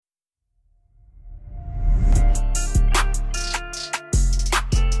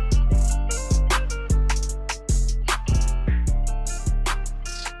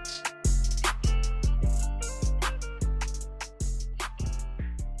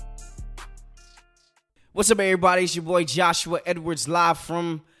What's up, everybody? It's your boy Joshua Edwards, live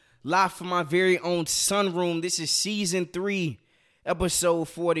from my very own sunroom. This is season 3, episode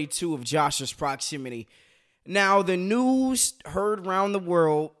 42 of Joshua's Proximity. Now, the news heard around the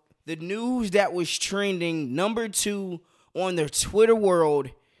world, the news that was trending number 2 on the Twitter world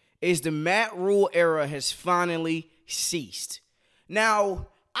is the Matt Rhule era has finally ceased. Now,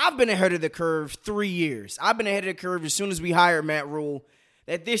 I've been ahead of the curve 3 years. I've been ahead of the curve as soon as we hired Matt Rhule,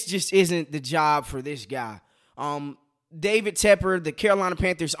 that this just isn't the job for this guy. David Tepper, the Carolina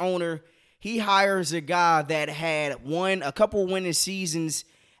Panthers owner, he hires a guy that had won a couple winning seasons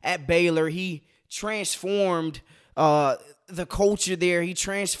at Baylor. He transformed the culture there. He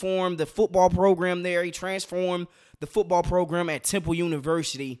transformed the football program there. He transformed the football program at Temple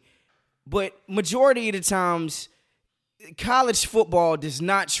University. But majority of the times, college football does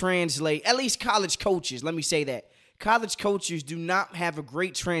not translate, at least college coaches, let me say that. College coaches do not have a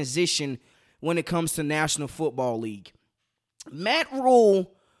great transition when it comes to National Football League. Matt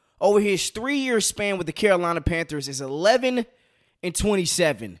Rhule, over his 3-year span with the Carolina Panthers, is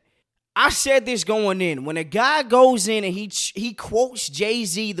 11-27. I said this going in. When a guy goes in and he quotes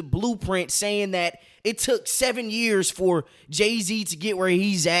Jay-Z, the blueprint, saying that it took 7 years for Jay-Z to get where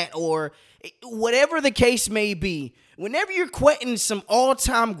he's at, or whatever the case may be, whenever you're quoting some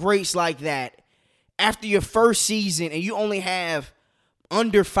all-time greats like that, after your first season and you only have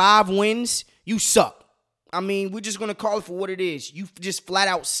under 5 wins, you suck. I mean, we're just going to call it for what it is. You just flat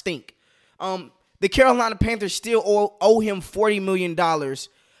out stink. The Carolina Panthers still owe him $40 million,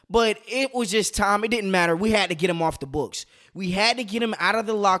 but it was just time. It didn't matter. We had to get him off the books. We had to get him out of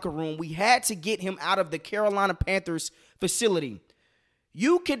the locker room. We had to get him out of the Carolina Panthers facility.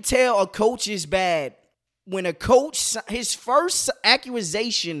 You could tell a coach is bad when a coach, his first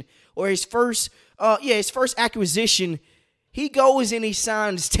accusation or his first acquisition, he goes and he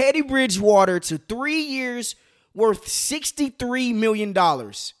signs Teddy Bridgewater to 3 years worth $63 million.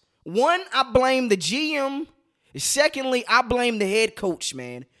 One, I blame the GM. Secondly, I blame the head coach,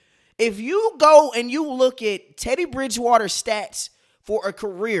 man. If you go and you look at Teddy Bridgewater's stats for a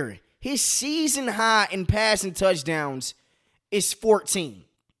career, his season high in passing touchdowns is 15.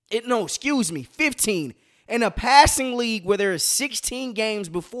 In a passing league where there are 16 games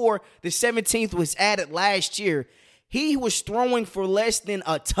before the 17th was added last year, he was throwing for less than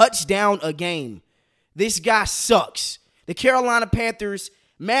a touchdown a game. This guy sucks. The Carolina Panthers,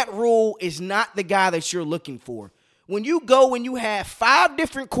 Matt Rhule is not the guy that you're looking for. When you go and you have 5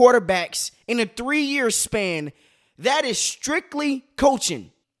 different quarterbacks in a 3-year span, that is strictly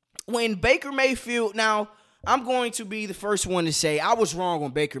coaching. When Baker Mayfield, now I'm going to be the first one to say I was wrong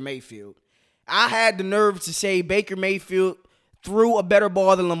on Baker Mayfield. I had the nerve to say Baker Mayfield threw a better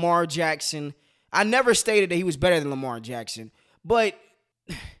ball than Lamar Jackson. I never stated that he was better than Lamar Jackson. But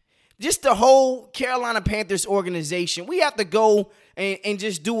just the whole Carolina Panthers organization, we have to go and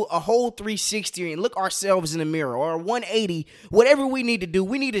just do a whole 360 and look ourselves in the mirror, or a 180, whatever we need to do.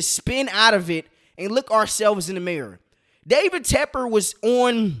 We need to spin out of it and look ourselves in the mirror. David Tepper was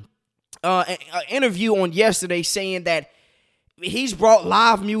on an interview on yesterday saying that he's brought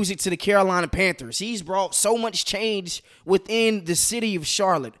live music to the Carolina Panthers. He's brought so much change within the city of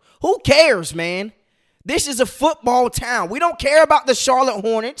Charlotte. Who cares, man? This is a football town. We don't care about the Charlotte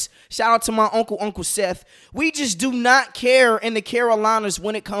Hornets. Shout out to my Uncle Seth. We just do not care in the Carolinas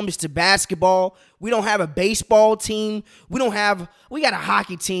when it comes to basketball. We don't have a baseball team. We got a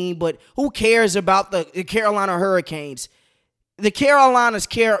hockey team, but who cares about the Carolina Hurricanes? The Carolinas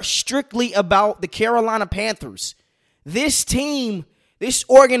care strictly about the Carolina Panthers. This team, this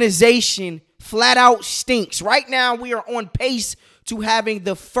organization flat out stinks. Right now, we are on pace to having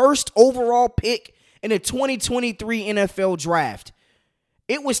the first overall pick in the 2023 NFL Draft.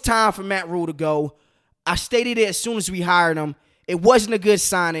 It was time for Matt Rhule to go. I stated it as soon as we hired him. It wasn't a good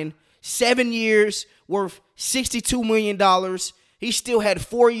signing. 7 years worth $62 million. He still had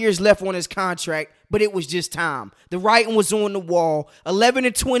 4 years left on his contract, but it was just time. The writing was on the wall.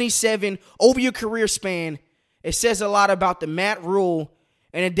 11-27 over your career span. It says a lot about the Matt Rhule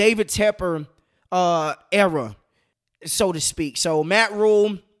and the David Tepper era, so to speak. So Matt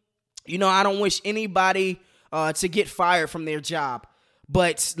Rhule, I don't wish anybody to get fired from their job.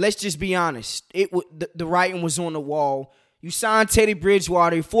 But let's just be honest. The writing was on the wall. You signed Teddy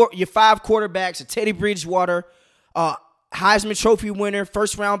Bridgewater. Your 5 quarterbacks are Teddy Bridgewater, Heisman Trophy winner,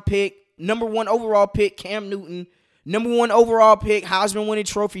 first-round pick, number 1 overall pick, Cam Newton, number 1 overall pick, Heisman winning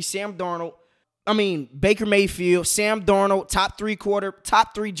trophy, Baker Mayfield, Sam Darnold, top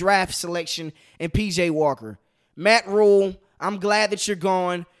 3 draft selection, and PJ Walker. Matt Rhule, I'm glad that you're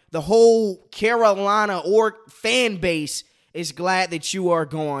gone. The whole Carolina fan base is glad that you are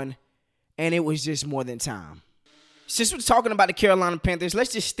gone. and it was just more than time. Since we're talking about the Carolina Panthers,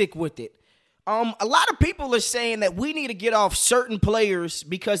 let's just stick with it. A lot of people are saying that we need to get off certain players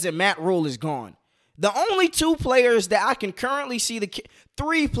because the Matt Rule is gone. The only two players that I can currently see,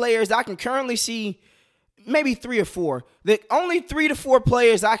 three players I can currently see, maybe 3 or 4. The only 3 to 4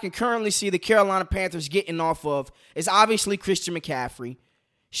 players I can currently see the Carolina Panthers getting off of is obviously Christian McCaffrey,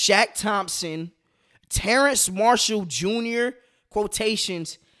 Shaq Thompson, Terrence Marshall Jr.,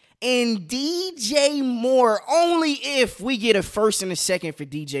 quotations, and DJ Moore, only if we get a first and a second for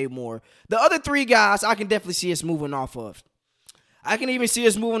DJ Moore. The other 3 guys I can definitely see us moving off of. I can even see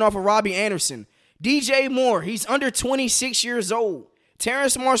us moving off of Robbie Anderson. DJ Moore, he's under 26 years old.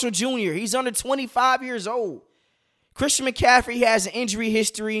 Terrence Marshall Jr., he's under 25 years old. Christian McCaffrey has an injury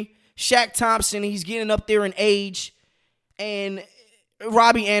history. Shaq Thompson, he's getting up there in age. And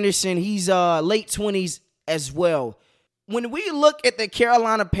Robbie Anderson, he's late 20s as well. When we look at the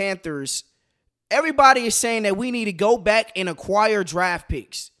Carolina Panthers, everybody is saying that we need to go back and acquire draft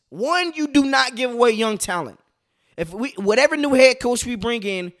picks. One, you do not give away young talent. Whatever new head coach we bring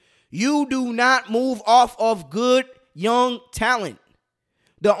in, you do not move off of good young talent.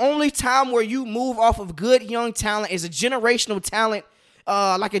 The only time where you move off of good young talent is a generational talent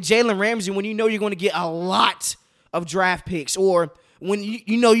like a Jalen Ramsey, when you know you're going to get a lot of draft picks, or when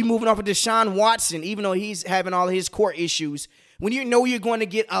you know you're moving off of Deshaun Watson, even though he's having all of his core issues, when you know you're going to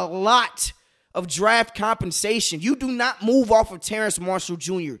get a lot of draft compensation. You do not move off of Terrence Marshall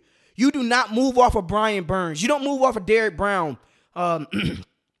Jr. You do not move off of Brian Burns. You don't move off of Derrick Brown,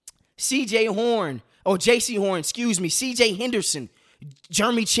 C.J. Horn, or J.C. Horn, C.J. Henderson,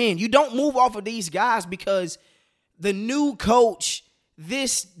 Jeremy Chin. You don't move off of these guys because the new coach,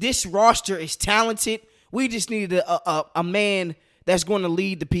 this roster is talented. We just need a man that's going to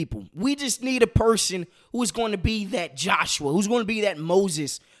lead the people. We just need a person who is going to be that Joshua, who's going to be that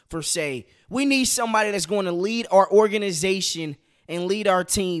Moses, per se. We need somebody that's going to lead our organization and lead our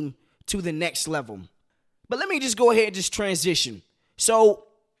team to the next level. But let me just go ahead and just transition. So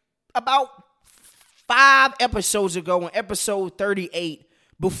about 5 episodes ago, on episode 38,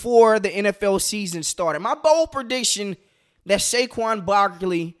 before the NFL season started, my bold prediction that Saquon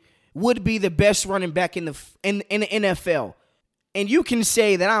Barkley would be the best running back in the NFL. And you can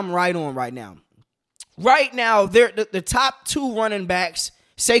say that I'm right on right now. Right now, they're the top 2 running backs,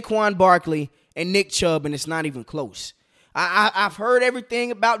 Saquon Barkley and Nick Chubb, and it's not even close. I've heard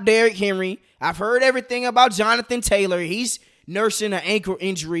everything about Derrick Henry. I've heard everything about Jonathan Taylor. He's nursing an ankle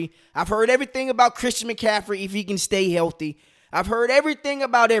injury. I've heard everything about Christian McCaffrey if he can stay healthy. I've heard everything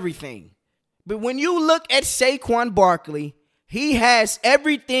about everything. But when you look at Saquon Barkley, he has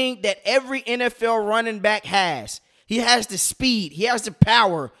everything that every NFL running back has. He has the speed. He has the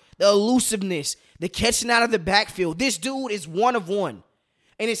power, the elusiveness, the catching out of the backfield. This dude is one of one,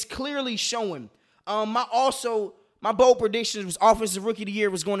 and it's clearly showing. My bold prediction was Offensive Rookie of the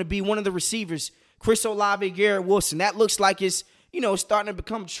Year was going to be one of the receivers, Chris Olave, Garrett Wilson. That looks like it's starting to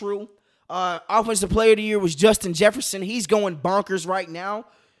become true. Offensive Player of the Year was Justin Jefferson. He's going bonkers right now.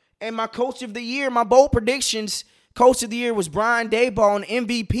 And my Coach of the Year, my bold predictions, Coach of the Year was Brian Daboll, and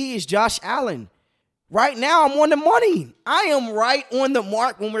MVP is Josh Allen. Right now, I'm on the money. I am right on the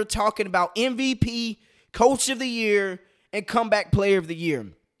mark when we're talking about MVP, Coach of the Year, and Comeback Player of the Year.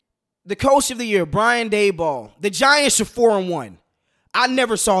 The Coach of the Year, Brian Daboll. The Giants are 4-1. I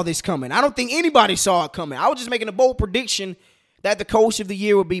never saw this coming. I don't think anybody saw it coming. I was just making a bold prediction that the Coach of the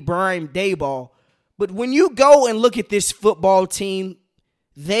Year would be Brian Daboll. But when you go and look at this football team,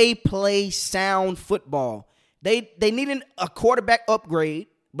 they play sound football. They needed a quarterback upgrade,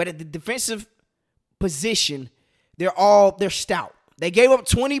 but at the defensive position, they're stout. They gave up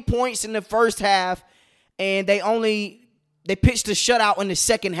 20 points in the first half, and they pitched a shutout in the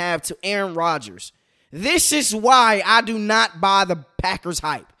second half to Aaron Rodgers. This is why I do not buy the Packers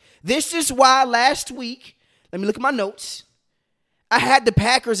hype. This is why last week, let me look at my notes, I had the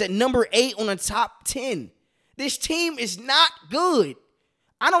Packers at number 8 on the top 10. This team is not good.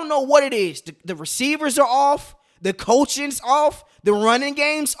 I don't know what it is. The receivers are off. The coaching's off. The running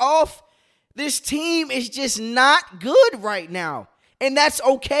game's off. This team is just not good right now. And that's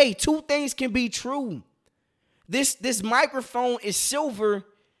okay. 2 things can be true. This microphone is silver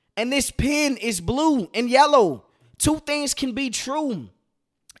and this pen is blue and yellow. 2 things can be true.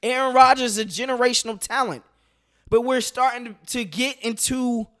 Aaron Rodgers is a generational talent. But we're starting to get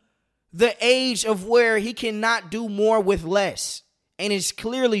into the age of where he cannot do more with less. And it's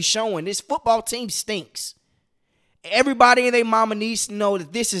clearly showing. This football team stinks. Everybody and their mama needs to know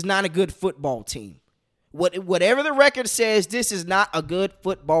that this is not a good football team. Whatever the record says, this is not a good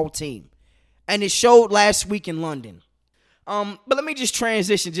football team. And it showed last week in London. But let me just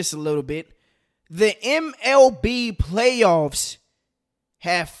transition just a little bit. The MLB playoffs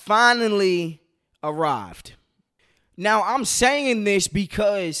have finally arrived. Now, I'm saying this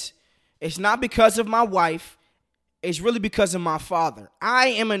because it's not because of my wife. It's really because of my father. I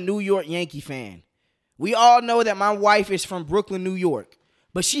am a New York Yankee fan. We all know that my wife is from Brooklyn, New York,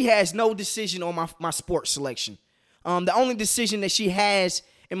 but she has no decision on my sports selection. The only decision that she has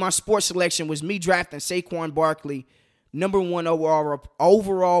in my sports selection was me drafting Saquon Barkley, #1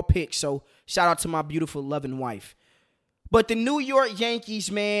 overall pick. So shout out to my beautiful, loving wife. But the New York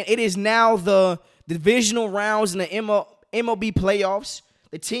Yankees, man, it is now the divisional rounds in the MLB playoffs.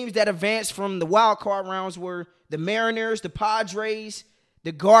 The teams that advanced from the wild card rounds were the Mariners, the Padres,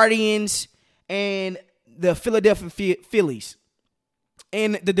 the Guardians, and the Philadelphia Phillies.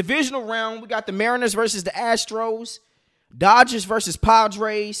 In the divisional round, we got the Mariners versus the Astros, Dodgers versus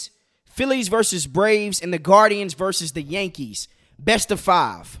Padres, Phillies versus Braves, and the Guardians versus the Yankees. Best of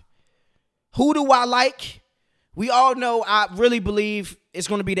 5. Who do I like? We all know I really believe it's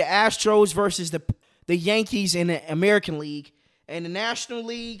going to be the Astros versus the Yankees in the American League. And the National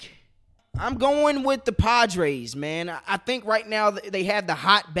League, I'm going with the Padres, man. I think right now they have the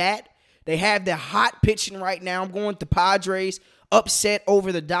hot bat. They have the hot pitching right now. I'm going with the Padres. Upset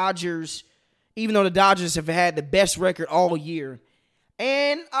over the Dodgers, even though the Dodgers have had the best record all year.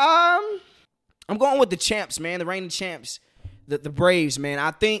 And I'm going with the champs, man, the reigning champs, the Braves, man.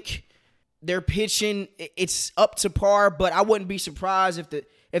 I think their pitching, it's up to par, but I wouldn't be surprised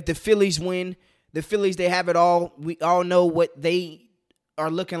if the Phillies win. The Phillies, they have it all. We all know what they are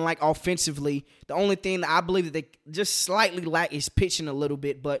looking like offensively. The only thing that I believe that they just slightly lack is pitching a little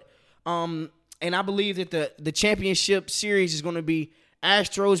bit, but and I believe that the championship series is going to be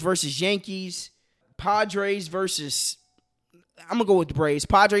Astros versus Yankees, Padres versus, I'm going to go with the Braves,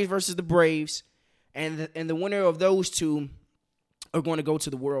 Padres versus the Braves, and the winner of those two are going to go to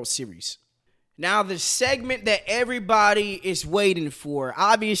the World Series. Now, the segment that everybody is waiting for,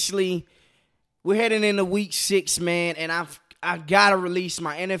 obviously, we're heading into week 6, man, and I've got to release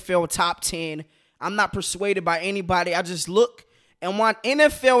my NFL top 10. I'm not persuaded by anybody. I just look and want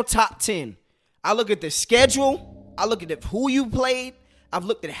NFL top 10. I look at the schedule. I look at who you played. I've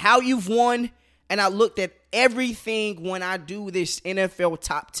looked at how you've won. And I looked at everything when I do this NFL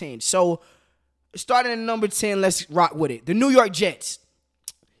top 10. So, starting at number 10, let's rock with it. The New York Jets.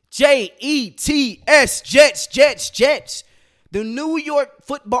 Jets, Jets. The New York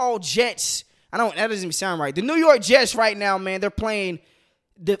football Jets. That doesn't even sound right. The New York Jets right now, man, they're playing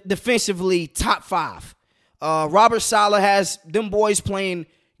defensively top 5. Robert Saleh has them boys playing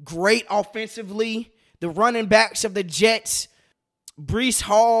great offensively. The running backs of the Jets, Breece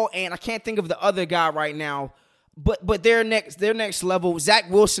Hall, and I can't think of the other guy right now, but their next level. Zach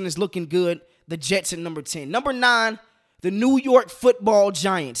Wilson is looking good. The Jets at number 10. Number 9, the New York Football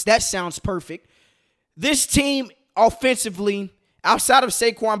Giants. That sounds perfect. This team offensively, outside of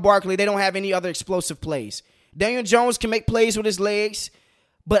Saquon Barkley, they don't have any other explosive plays. Daniel Jones can make plays with his legs,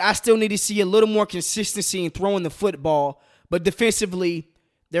 but I still need to see a little more consistency in throwing the football. But defensively,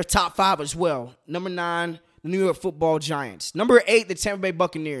 they're top 5 as well. Number 9, the New York Football Giants. Number 8, the Tampa Bay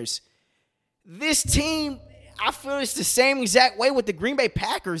Buccaneers. This team, I feel it's the same exact way with the Green Bay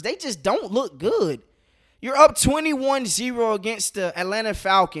Packers. They just don't look good. You're up 21-0 against the Atlanta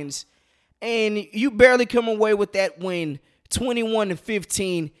Falcons, and you barely come away with that win,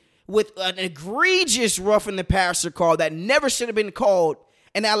 21-15, with an egregious roughing the passer call that never should have been called,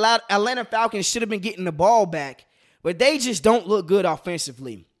 and the Atlanta Falcons should have been getting the ball back. But they just don't look good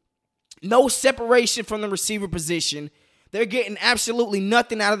offensively. No separation from the receiver position. They're getting absolutely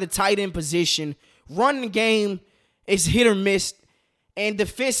nothing out of the tight end position. Running game is hit or miss. And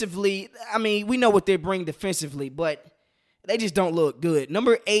defensively, we know what they bring defensively, but they just don't look good.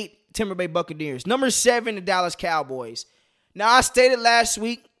 Number 8, Tampa Bay Buccaneers. Number 7, the Dallas Cowboys. Now, I stated last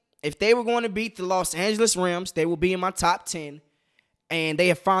week, if they were going to beat the Los Angeles Rams, they will be in my top 10. And they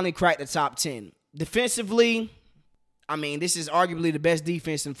have finally cracked the top 10. Defensively, this is arguably the best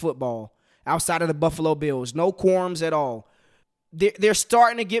defense in football outside of the Buffalo Bills. No quorums at all. They're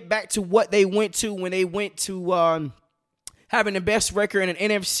starting to get back to what they went to when they went to having the best record in an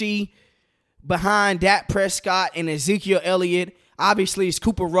NFC behind Dak Prescott and Ezekiel Elliott. Obviously, it's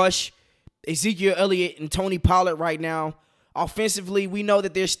Cooper Rush, Ezekiel Elliott, and Tony Pollard right now. Offensively, we know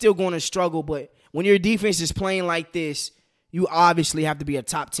that they're still going to struggle, but when your defense is playing like this, you obviously have to be a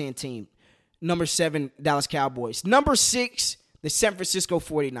top 10 team. Number 7, Dallas Cowboys. Number 6, the San Francisco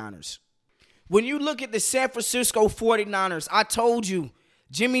 49ers. When you look at the San Francisco 49ers, I told you,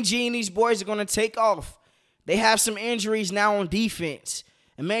 Jimmy G and these boys are going to take off. They have some injuries now on defense.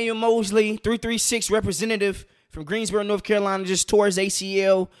 Emmanuel Mosley, 336 representative from Greensboro, North Carolina, just tore his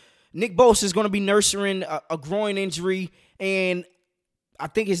ACL. Nick Bosa is going to be nursing a groin injury, and I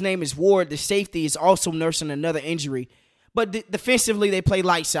think his name is Ward. The safety is also nursing another injury. But defensively, they play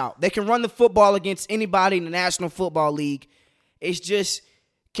lights out. They can run the football against anybody in the National Football League. It's just,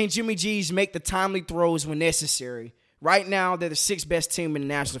 can Jimmy G's make the timely throws when necessary? Right now, they're the 6th best team in the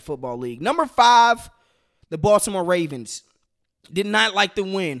National Football League. Number 5, the Baltimore Ravens. Did not like the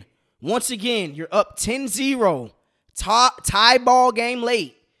win. Once again, you're up 10-0. Tie ball game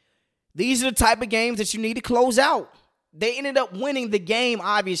late. These are the type of games that you need to close out. They ended up winning the game,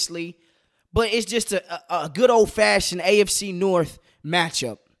 obviously, but it's just a good old-fashioned AFC North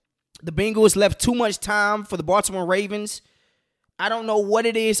matchup. The Bengals left too much time for the Baltimore Ravens. I don't know what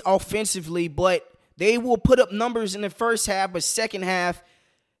it is offensively, but they will put up numbers in the first half, but second half,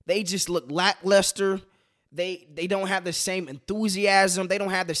 they just look lackluster. They don't have the same enthusiasm. They don't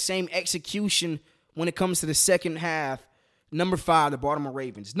have the same execution when it comes to the second half. Number 5, the Baltimore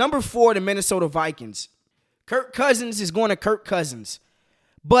Ravens. Number 4, the Minnesota Vikings. Kirk Cousins is going to Kirk Cousins.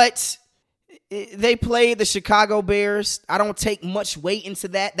 But they played the Chicago Bears. I don't take much weight into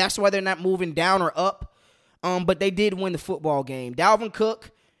that. That's why they're not moving down or up. But they did win the football game. Dalvin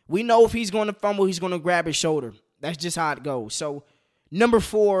Cook, we know if he's going to fumble, he's going to grab his shoulder. That's just how it goes. So, number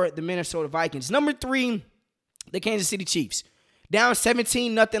 4, the Minnesota Vikings. Number 3, the Kansas City Chiefs. Down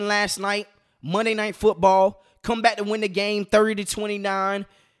 17-0 last night. Monday Night Football. Come back to win the game 30-29.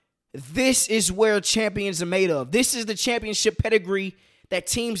 This is where champions are made of. This is the championship pedigree that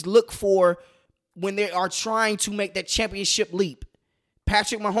teams look for when they are trying to make that championship leap.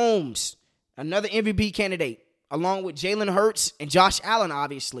 Patrick Mahomes, another MVP candidate, along with Jalen Hurts and Josh Allen,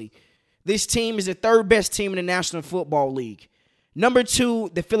 obviously. This team is the 3rd best team in the National Football League. Number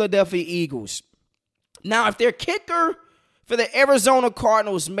 2, the Philadelphia Eagles. Now, if their kicker for the Arizona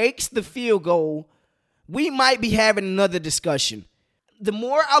Cardinals makes the field goal, we might be having another discussion. The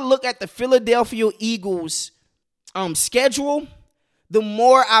more I look at the Philadelphia Eagles schedule, the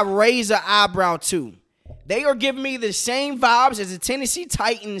more I raise an eyebrow too. They are giving me the same vibes as the Tennessee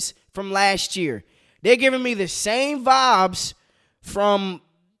Titans from last year. They're giving me the same vibes from,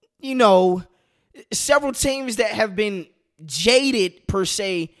 several teams that have been jaded, per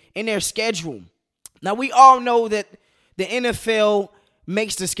se, in their schedule. Now, we all know that the NFL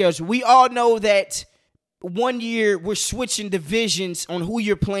makes the schedule. We all know that one year we're switching divisions on who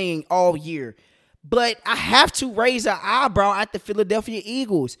you're playing all year. But I have to raise an eyebrow at the Philadelphia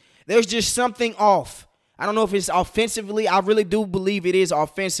Eagles. There's just something off. I don't know if it's offensively. I really do believe it is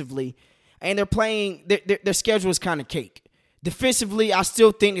offensively. And they're playing, their schedule is kind of cake. Defensively, I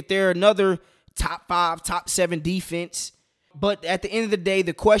still think that they're another top 5, top 7 defense. But at the end of the day,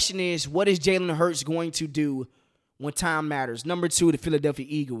 the question is, what is Jalen Hurts going to do when time matters? Number 2, the Philadelphia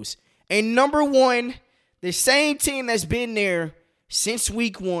Eagles. And number 1, the same team that's been there since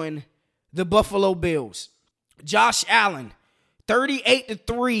week 1, the Buffalo Bills. Josh Allen,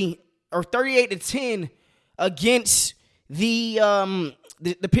 38-3 or 38-10 against the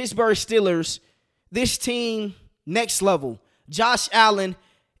Pittsburgh Steelers. This team, next level. Josh Allen,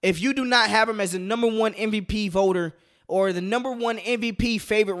 if you do not have him as the number 1 MVP voter or the number 1 MVP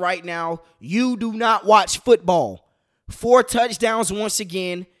favorite right now, you do not watch football. 4 touchdowns once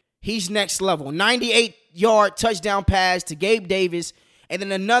again. He's next level. 98-yard touchdown pass to Gabe Davis, and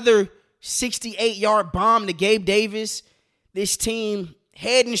then another 68-yard bomb to Gabe Davis. This team,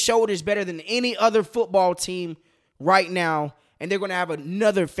 head and shoulders better than any other football team right now, and they're going to have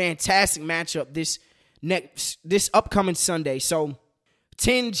another fantastic matchup this upcoming Sunday. So,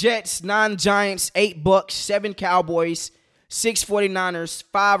 10 Jets, 9 Giants, 8 Bucks, 7 Cowboys, 6 49ers,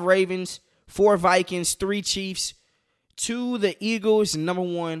 5 Ravens, 4 Vikings, 3 Chiefs, 2 the Eagles, and number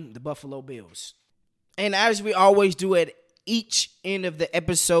 1, the Buffalo Bills. And as we always do at each end of the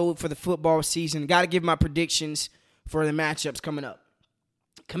episode for the football season, got to give my predictions for the matchups coming up.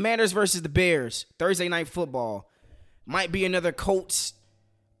 Commanders versus the Bears, Thursday Night Football. Might be another Colts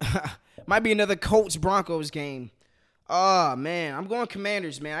Broncos game. Oh, man, I'm going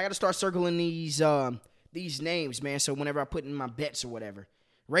Commanders, man. I got to start circling these names, man, so whenever I put in my bets or whatever.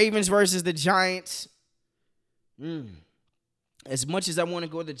 Ravens versus the Giants. As much as I want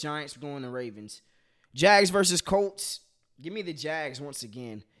to go to the Giants, I'm going the Ravens. Jags versus Colts. Give me the Jags once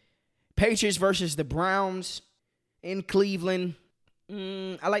again. Patriots versus the Browns in Cleveland.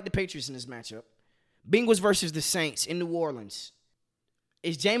 I like the Patriots in this matchup. Bengals versus the Saints in New Orleans.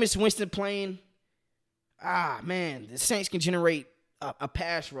 Is Jameis Winston playing? Man, the Saints can generate a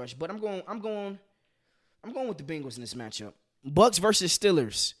pass rush, but I'm going with the Bengals in this matchup. Bucks versus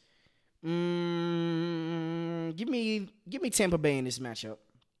Steelers. Give me Tampa Bay in this matchup.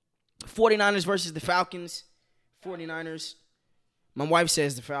 49ers versus the Falcons. 49ers. My wife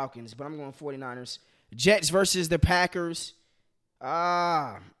says the Falcons, but I'm going 49ers. Jets versus the Packers.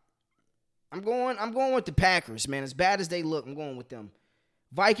 I'm going with the Packers, man. As bad as they look, I'm going with them.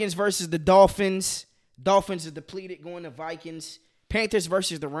 Vikings versus the Dolphins. Dolphins are depleted, going to Vikings. Panthers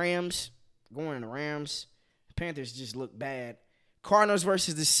versus the Rams. Going to the Rams. Panthers just look bad. Cardinals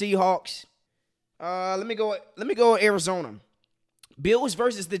versus the Seahawks. Let me go with Arizona. Bills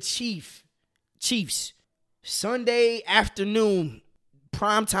versus the Chiefs. Sunday afternoon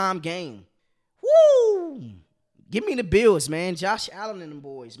primetime game. Woo! Give me the Bills, man. Josh Allen and them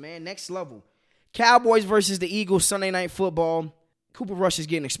boys, man. Next level. Cowboys versus the Eagles, Sunday Night Football. Cooper Rush is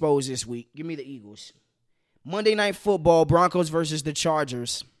getting exposed this week. Give me the Eagles. Monday Night Football, Broncos versus the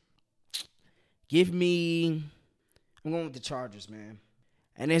Chargers. I'm going with the Chargers, man.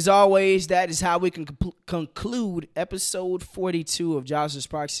 And as always, that is how we can conclude episode 42 of Josh's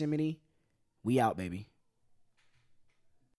Proximity. We out, baby.